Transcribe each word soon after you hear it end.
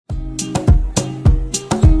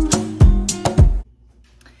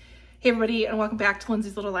everybody, and welcome back to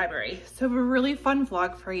Lindsey's Little Library. So I have a really fun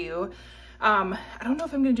vlog for you. I don't know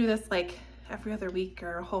if I'm gonna do this like every other week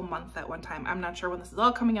or a whole month at one time. I'm not sure when this is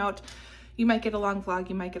all coming out. You might get a long vlog,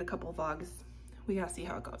 you might get a couple of vlogs. We gotta see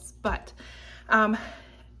how it goes. But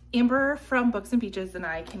Amber from Books and Beaches and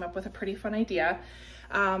I came up with a pretty fun idea.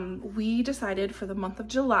 We decided for the month of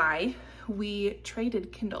July, we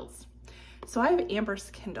traded Kindles. So I have Amber's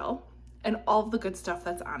Kindle and all the good stuff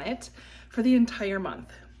that's on it for the entire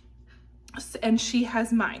month. And she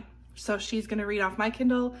has mine. So she's gonna read off my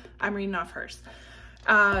Kindle, I'm reading off hers.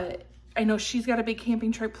 I know she's got a big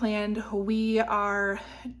camping trip planned. We are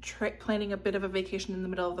planning a bit of a vacation in the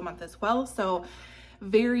middle of the month as well. So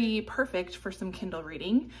very perfect for some Kindle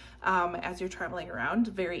reading as you're traveling around.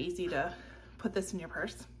 Very easy to put this in your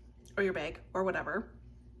purse or your bag or whatever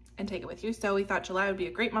and take it with you. So we thought July would be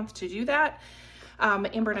a great month to do that.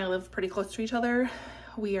 Amber and I live pretty close to each other.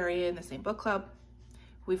 We are in the same book club.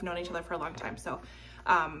 We've known each other for a long time. So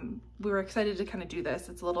we were excited to kind of do this.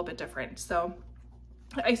 It's a little bit different. So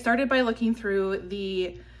I started by looking through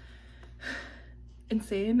the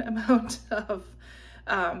insane amount of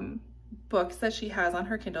books that she has on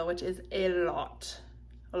her Kindle, which is a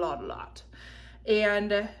lot.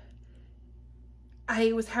 And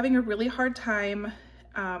I was having a really hard time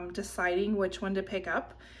deciding which one to pick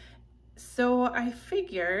up. So I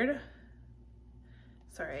figured,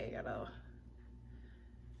 there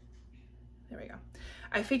we go.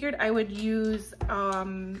 I figured I would use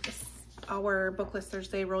our Book List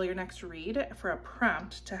Thursday Roll Your Next Read for a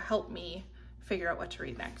prompt to help me figure out what to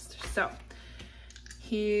read next. So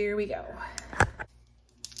here we go.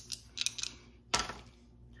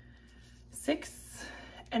 6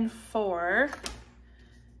 and 4.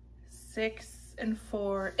 6 and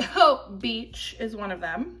 4. Oh, Beach is one of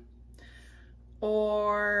them.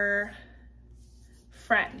 Or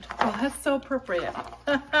Friend. Oh, that's so appropriate.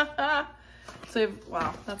 So we have,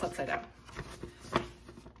 wow, that's upside down.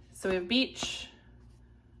 So we have Beach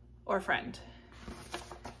or Friend.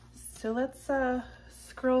 So let's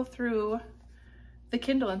scroll through the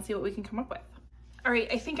Kindle and see what we can come up with. All right,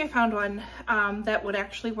 I think I found one that would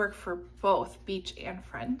actually work for both Beach and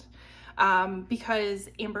Friend. Because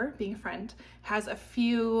Amber, being a friend, has a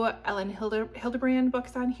few Ellen Hildebrand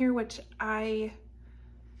books on here, which I've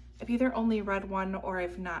either only read one or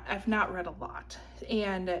I've not read a lot,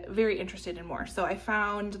 and very interested in more. So I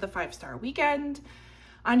found the 5-Star Weekend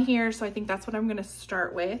on here, so I think that's what I'm gonna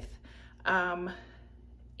start with, and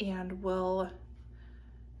we'll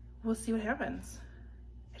see what happens.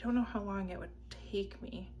 I don't know how long it would take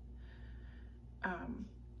me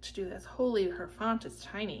to do this. Holy, her font is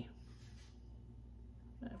tiny.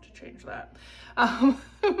 I have to change that.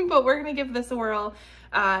 But we're gonna give this a whirl.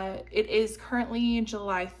 It is currently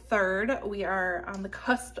July 3rd. We are on the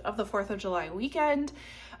cusp of the 4th of July weekend.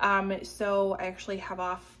 So I actually have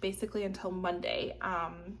off basically until Monday.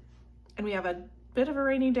 And we have a bit of a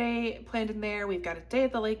rainy day planned in there. We've got a day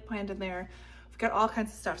at the lake planned in there. We've got all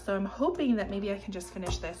kinds of stuff. So I'm hoping that maybe I can just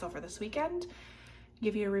finish this over this weekend,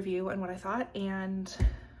 give you a review on what I thought, and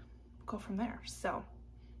go from there. So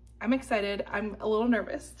I'm excited. I'm a little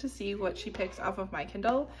nervous to see what she picks off of my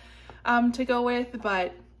Kindle to go with,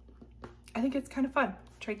 but I think it's kind of fun.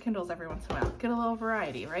 Trade Kindles every once in a while. Get a little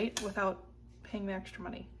variety, right? Without paying the extra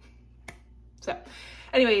money. So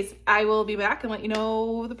anyways, I will be back and let you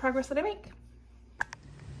know the progress that I make.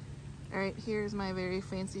 All right, here's my very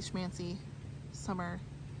fancy schmancy summer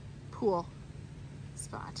pool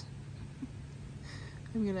spot.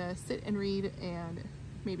 I'm gonna sit and read and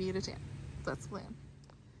maybe get a tan. That's the plan.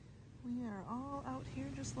 We are all out here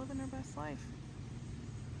just living our best life.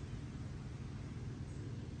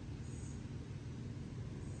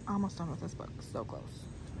 Almost done with this book, so close.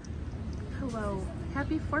 Hello,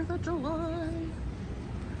 happy 4th of July.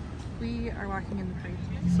 We are walking in the parade.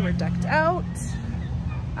 So we're decked out.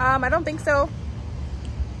 I don't think so.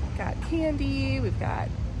 Got candy, we've got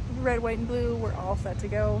red, white, and blue. We're all set to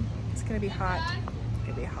go. It's gonna be hot. It's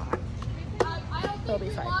gonna be hot. It'll be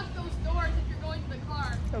fine.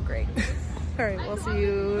 Oh, great. All right, we'll see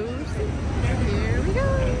you soon. Here we go.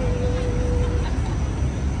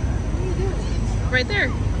 Right there.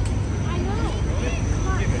 I know.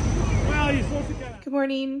 Well, you're supposed to get. Good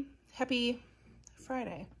morning. Happy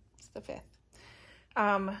Friday. It's the 5th.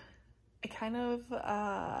 I kind of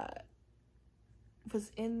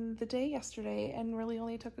was in the day yesterday and really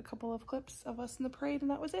only took a couple of clips of us in the parade, and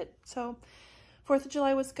that was it. So 4th of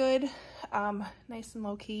July was good. Nice and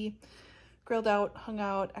low key. Grilled out, hung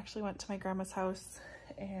out, actually went to my grandma's house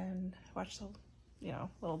and watched the,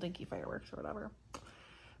 little dinky fireworks or whatever.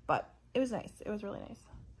 But it was nice. It was really nice.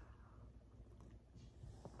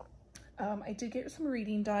 I did get some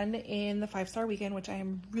reading done in the 5-star weekend, which I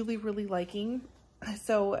am really, really liking.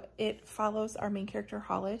 So it follows our main character,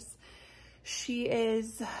 Hollis. She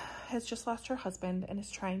has just lost her husband and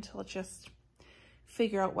is trying to just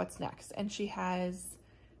figure out what's next. And she has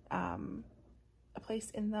a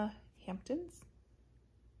place in the Hamptons.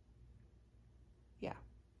 Yeah,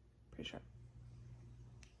 pretty sure.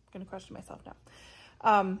 I'm gonna question myself now.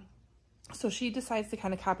 So she decides to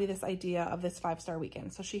kind of copy this idea of this 5-star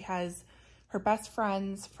weekend. So she has her best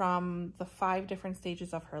friends from the 5 different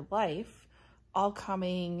stages of her life all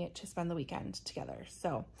coming to spend the weekend together.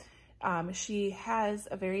 So she has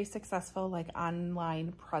a very successful like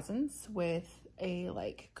online presence with a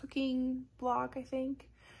like cooking blog, I think.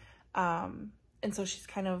 And so she's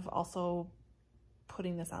kind of also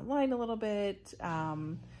putting this online a little bit.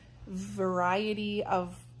 Variety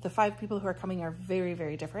of the 5 people who are coming are very,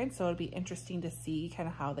 very different. So it'll be interesting to see kind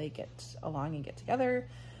of how they get along and get together.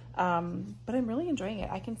 But I'm really enjoying it.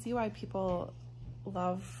 I can see why people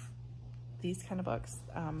love these kind of books.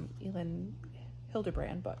 Elin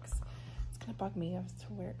Hildebrand books. It's gonna bug me as to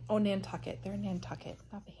where, oh, Nantucket. They're in Nantucket,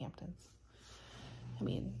 not the Hamptons. I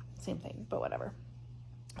mean, same thing, but whatever.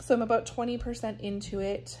 So I'm about 20% into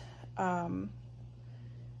it.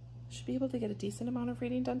 Should be able to get a decent amount of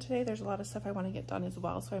reading done today. There's a lot of stuff I want to get done as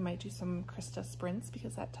well, so I might do some Krista sprints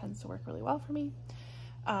because that tends to work really well for me.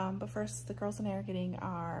 But first, the girls and I are getting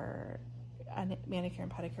our manicure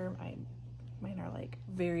and pedicure. Mine are like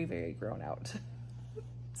very, very grown out.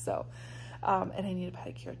 So, and I need a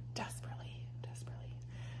pedicure desperately,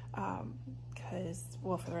 because,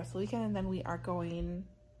 well, for the rest of the weekend, and then we are going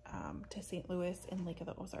to St. Louis and Lake of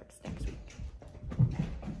the Ozarks next week.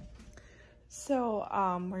 So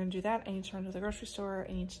we're gonna do that. I need to run to the grocery store.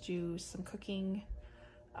 I need to do some cooking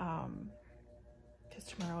because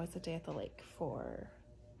tomorrow is the day at the lake for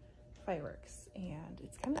fireworks, and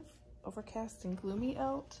it's kind of overcast and gloomy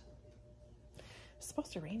out. It's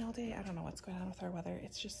supposed to rain all day. I don't know what's going on with our weather.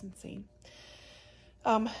 It's just insane.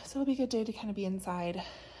 So it'll be a good day to kind of be inside.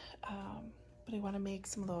 But I want to make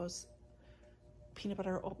some of those peanut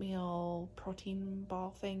butter oatmeal protein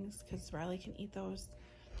ball things because Riley can eat those.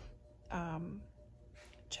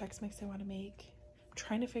 Chex Mix I want to make. I'm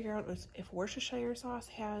trying to figure out if Worcestershire sauce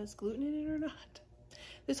has gluten in it or not.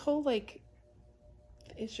 This whole like,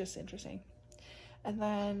 it's just interesting. And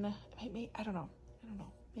then I might make, I don't know,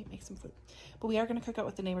 might make some food. But we are going to cook out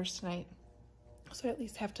with the neighbors tonight. So I at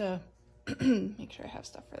least have to make sure I have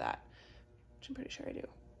stuff for that, which I'm pretty sure I do.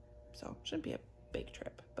 So shouldn't be a big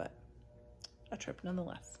trip, but a trip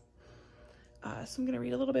nonetheless. So I'm going to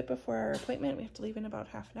read a little bit before our appointment. We have to leave in about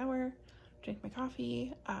half an hour, drink my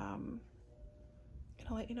coffee. And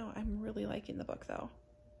I'll let you know, I'm really liking the book though.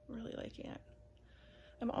 Really liking it.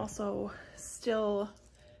 I'm also still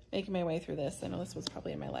making my way through this. I know this was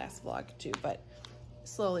probably in my last vlog too, but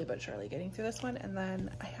slowly but surely getting through this one. And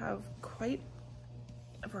then I have quite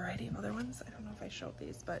a variety of other ones. I don't know if I showed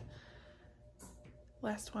these, but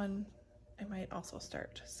last one I might also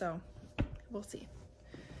start. So we'll see.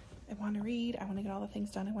 I want to read, I want to get all the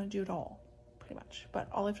things done, I want to do it all, pretty much. But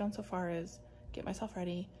all I've done so far is get myself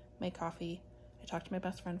ready, make coffee, I talked to my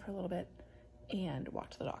best friend for a little bit, and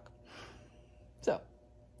walk to the dog. So,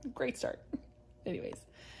 great start. Anyways,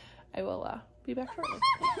 I will be back shortly.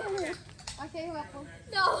 Okay, welcome.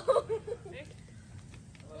 No! It'll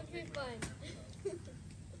be fun.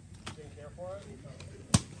 Didn't care for it?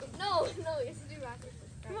 No, you have to do rock, paper,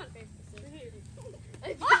 Come on. paper, scissors.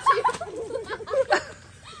 Oh!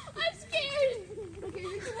 I'm scared! Okay,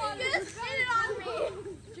 drink some water. Just spit it on me!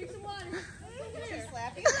 Drink some water. She's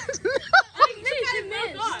slapping. I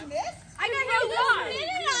got Miss? I got spit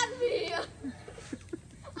it on me!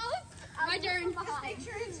 My turn. Just make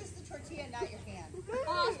sure it's just the tortilla, not your hand.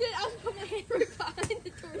 Oh, I was gonna put my hand right behind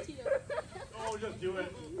the tortilla. Oh, just do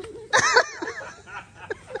it.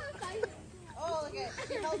 Oh, look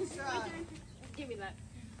at it. Held strong. Give me that.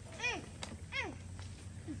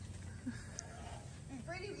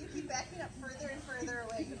 Brady, you keep backing up further and further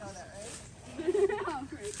away. You know that, right? Oh,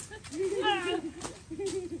 great.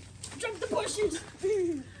 Jump the bushes!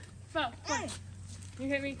 Fell. You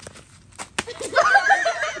hit me.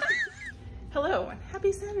 Hello and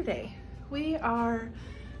happy Saturday. We are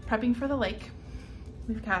prepping for the lake.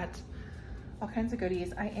 We've got all kinds of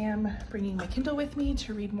goodies. I am bringing my Kindle with me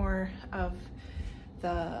to read more of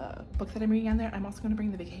the book that I'm reading on there. I'm also going to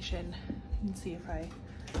bring the vacation and see if I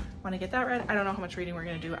want to get that read. I don't know how much reading we're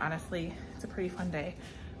going to do, honestly. It's a pretty fun day.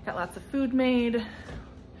 Got lots of food made.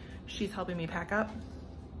 She's helping me pack up.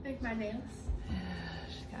 Make my nails.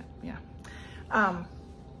 She's got, yeah.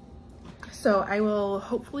 So I will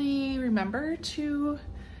hopefully remember to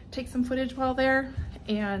take some footage while there,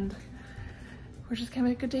 and we're just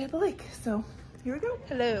having a good day at the lake. So here we go.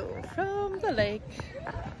 Hello from the lake.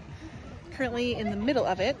 Currently in the middle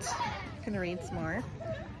of it. Gonna read some more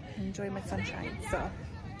and enjoy my sunshine. So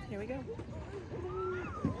here we go.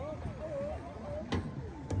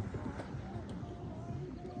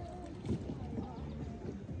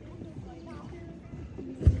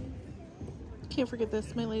 Can't forget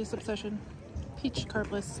this, my latest obsession. Peach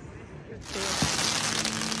carbless.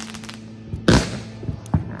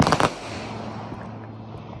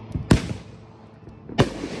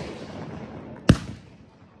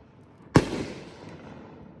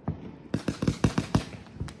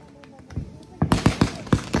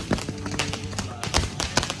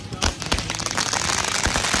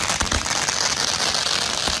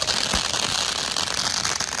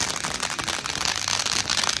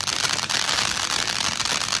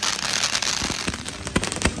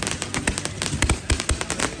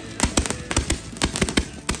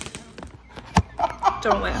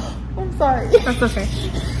 Don't laugh. I'm sorry. That's okay.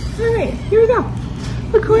 All right, here we go.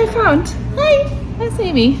 Look who I found. Hi, that's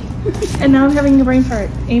Amy. And now I'm having a brain fart.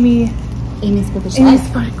 Amy's bookish life.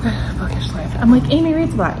 I'm like, Amy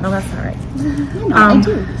reads a lot. No, that's not right. I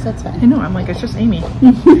do, so that's fine. I know, I'm like, it's just Amy.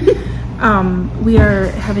 We are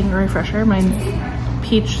having a refresher. Mine's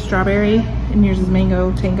peach strawberry and yours is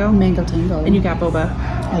mango tango. Mango tango. And you got boba.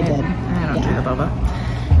 I did. I don't do the boba.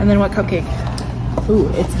 And then what cupcake? Ooh,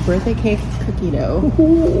 it's birthday cake cookie dough.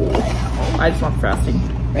 Ooh. I just want frosting.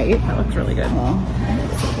 Right? That looks really good. Oh, that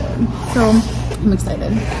looks so good. So I'm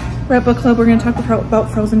excited. we're at book club. We're going to talk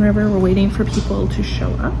about Frozen River. We're waiting for people to show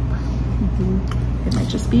up. It might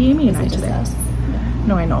just be Amy and I today. Yeah.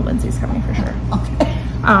 No, I know Lindsay's coming for sure. Okay.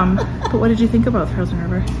 But what did you think about Frozen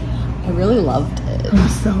River? I really loved it. It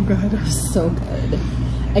was so good. It was so good.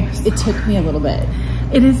 It took me a little bit.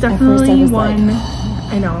 It is definitely At first I was one.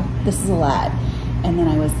 like, I know. This is a lot. And then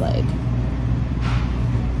I was like,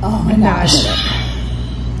 oh my gosh.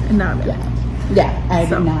 And now I'm in it. Yeah, I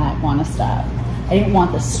did not want to stop. I didn't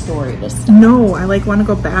want the story to stop. No, I like want to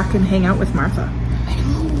go back and hang out with Martha. I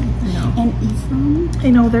know. And Ephraim.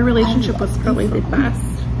 I know their relationship was probably the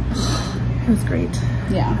best. It was great.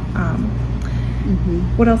 Yeah.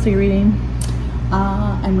 What else are you reading?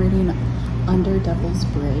 I'm reading Under Devil's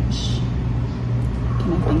Bridge.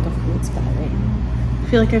 Can I think of who it's by right now? I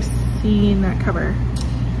feel like I've seen that cover.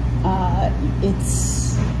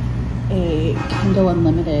 It's a Kindle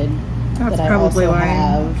Unlimited. That's that probably I also why.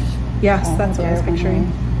 have. Yes, that's what I was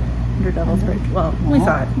picturing. Under Devil's Bridge. Well, we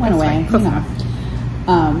saw it. Went away. Close enough.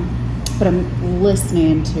 But I'm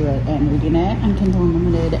listening to it and reading it on Kindle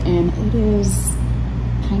Unlimited, and it is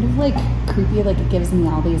kind of like creepy. Like it gives me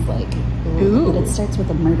all these like. Ooh. But it starts with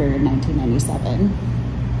a murder in 1997,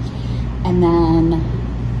 and then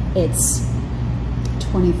it's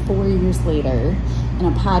 24 years later, and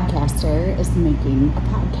a podcaster is making a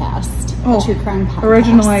podcast, a true crime podcast.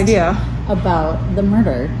 Original idea. About the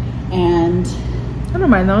murder, and I don't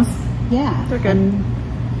mind those. yeah, They're good. and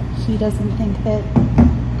he doesn't think that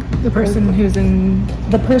The person who's in...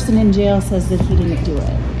 the person in jail says that he didn't do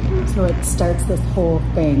it. So it starts this whole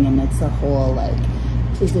thing, and it's a whole like,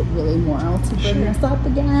 is it really moral to bring this up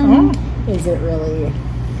again? Is it really?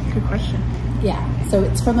 Good question. Yeah. So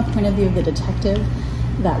it's from the point of view of the detective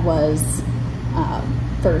that was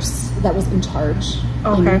that was in charge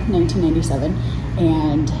in 1997,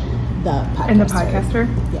 and the podcaster. And the podcaster?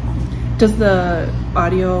 Yeah. Does the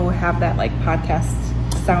audio have that like podcast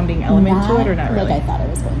sounding element to it, or not really? Like I thought it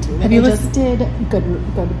was going to. Have you just did Good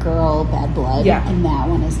Girl, Bad Blood? Yeah. And that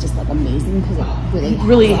one is just like amazing because it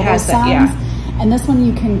really has that, yeah. And this one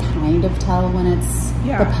you can kind of tell when it's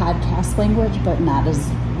Yeah. the podcast language, but not as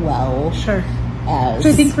well Sure. as.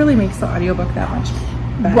 Which I think really makes the audiobook that much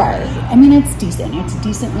better. Right. I mean, it's decent. It's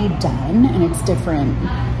decently done, and it's different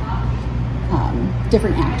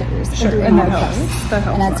actors. Sure, doing and all that the helps. parts, That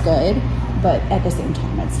helps and that's a lot. good. But at the same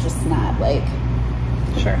time, it's just not like.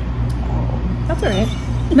 Sure. That's all right.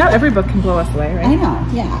 Not every book can blow us away, right? I know.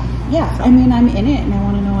 Yeah. So. I mean, I'm in it, and I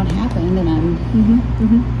want to know what happened, and I'm.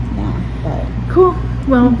 Yeah. But. Cool.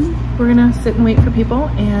 Well, we're gonna sit and wait for people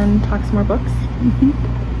and talk some more books.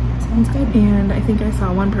 Sounds good. And I think I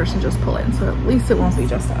saw one person just pull in, so at least it won't be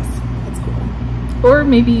just us. That's cool. Or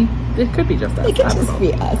maybe it could be just us. It could I don't just know.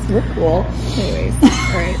 be us. We're cool. Anyways, all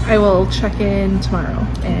right. I will check in tomorrow.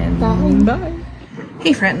 And bye.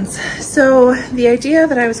 Hey friends. So the idea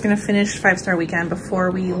that I was gonna finish 5-Star Weekend before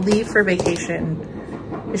we leave for vacation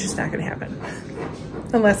is just not gonna happen.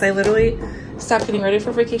 Unless I literally stop getting ready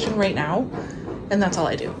for vacation right now, and that's all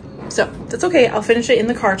I do. So that's okay. I'll finish it in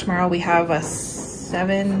the car tomorrow. We have a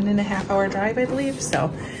 7.5-hour drive, I believe.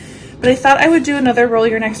 So, but I thought I would do another Roll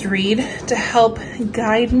Your Next Read to help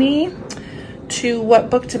guide me to what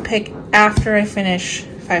book to pick after I finish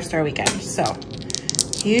 5-Star Weekend. So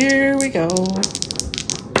here we go.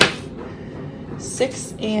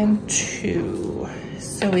 6 and 2.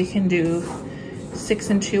 So we can do 6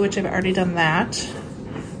 and 2, which I've already done that,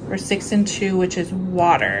 or 6 and 2, which is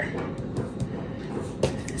water.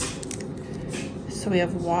 So we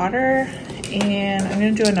have water, and I'm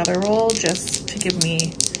gonna do another roll just to give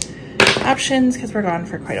me options because we're gone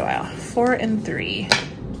for quite a while. 4 and 3.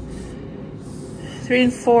 3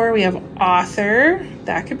 and 4, we have author.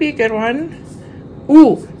 That could be a good one.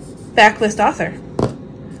 Ooh, backlist author.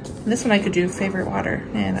 And this one I could do favorite water.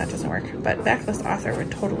 And that doesn't work, but backlist author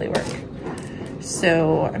would totally work.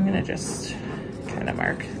 So I'm gonna just kind of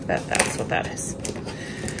mark that that's what that is.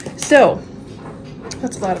 So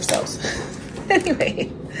that's a lot of cells. Anyway,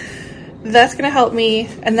 that's gonna help me.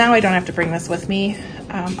 And now I don't have to bring this with me.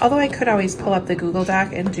 Although I could always pull up the Google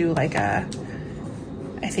Doc and do like I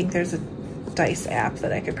think there's a dice app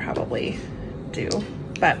that I could probably do,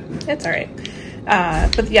 but it's all right.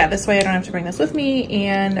 But yeah, this way I don't have to bring this with me,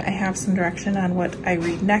 and I have some direction on what I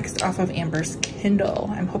read next off of Amber's Kindle.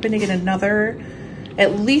 I'm hoping to get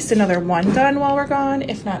at least another one done while we're gone,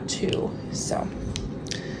 if not 2. So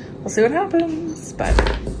we'll see what happens, but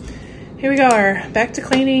here we go, back to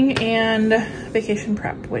cleaning and vacation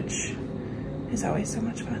prep, which is always so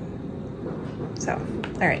much fun. So,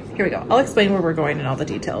 all right, here we go. I'll explain where we're going and all the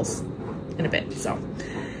details in a bit, so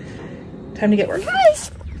time to get working. Hi!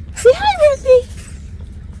 Say hi, Lindsey!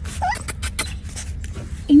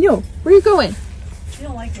 And yo, where you going? You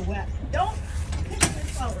don't like the wet. Don't pick the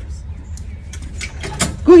flowers.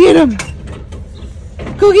 Go get him!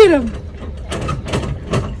 Go get him!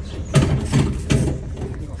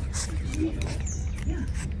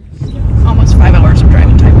 Almost 5 hours of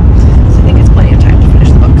driving time. So I think it's plenty of time to finish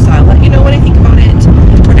the book. So I'll let you know what I think about it.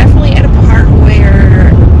 We're definitely at a part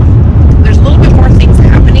where there's a little bit more things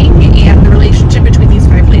happening, and the relationship between these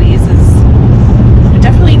 5 ladies is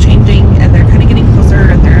definitely changing, and they're kind of getting closer,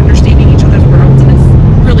 and they're understanding each other's worlds, and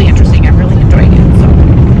it's really interesting. I'm really enjoying it.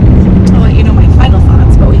 So I'll let you know my final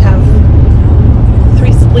thoughts, but we have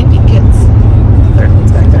 3 sleeping kids. The third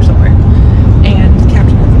one's back there somewhere. And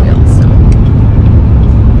Captain of the Wheels, so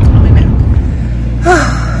I'll be back.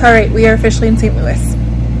 All right, we are officially in St. Louis.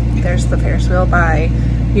 There's the Ferris wheel by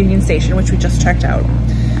Union Station, which we just checked out.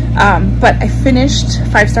 But I finished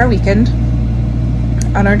 5-Star Weekend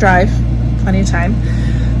on our drive, plenty of time.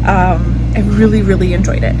 I really, really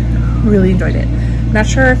enjoyed it. Really enjoyed it. Not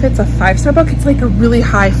sure if it's a 5-star book. It's like a really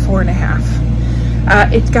high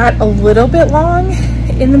 4.5. It got a little bit long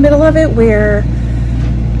in the middle of it where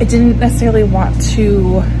I didn't necessarily want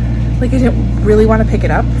to, like I didn't really want to pick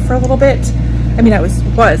it up for a little bit. I mean, I was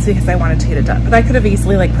because I wanted to get it done, but I could have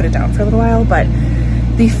easily like put it down for a little while. But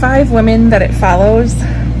the 5 women that it follows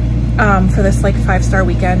for this like 5-Star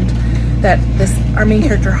Weekend that our main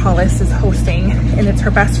character Hollis is hosting, and it's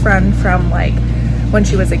her best friend from like when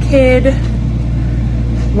she was a kid,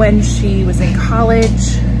 when she was in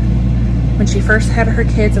college, when she first had her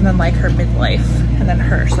kids, and then like her midlife, and then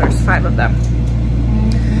her. So there's 5 of them.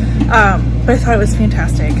 But I thought it was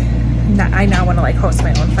fantastic. I now want to like host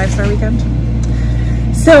my own 5-Star Weekend.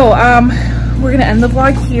 So we're gonna end the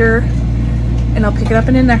vlog here, and I'll pick it up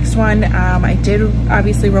in the next one. I did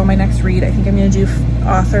obviously roll my next read. I think I'm gonna do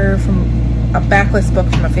author from a backlist book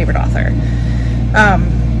from a favorite author.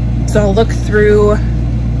 So I'll look through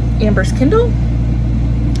Amber's Kindle,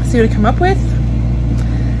 see what I come up with,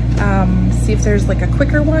 see if there's like a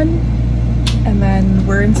quicker one, and then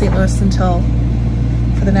we're in St. Louis until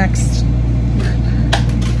for the next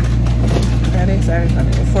Friday, Saturday,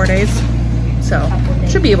 Sunday, 4 days. So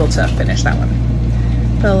should be able to finish that one.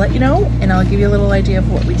 But I'll let you know, and I'll give you a little idea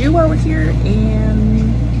of what we do while we're here,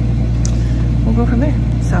 and we'll go from there.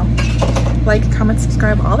 So like, comment,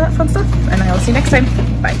 subscribe, all that fun stuff, and I will see you next time.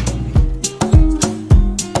 Bye.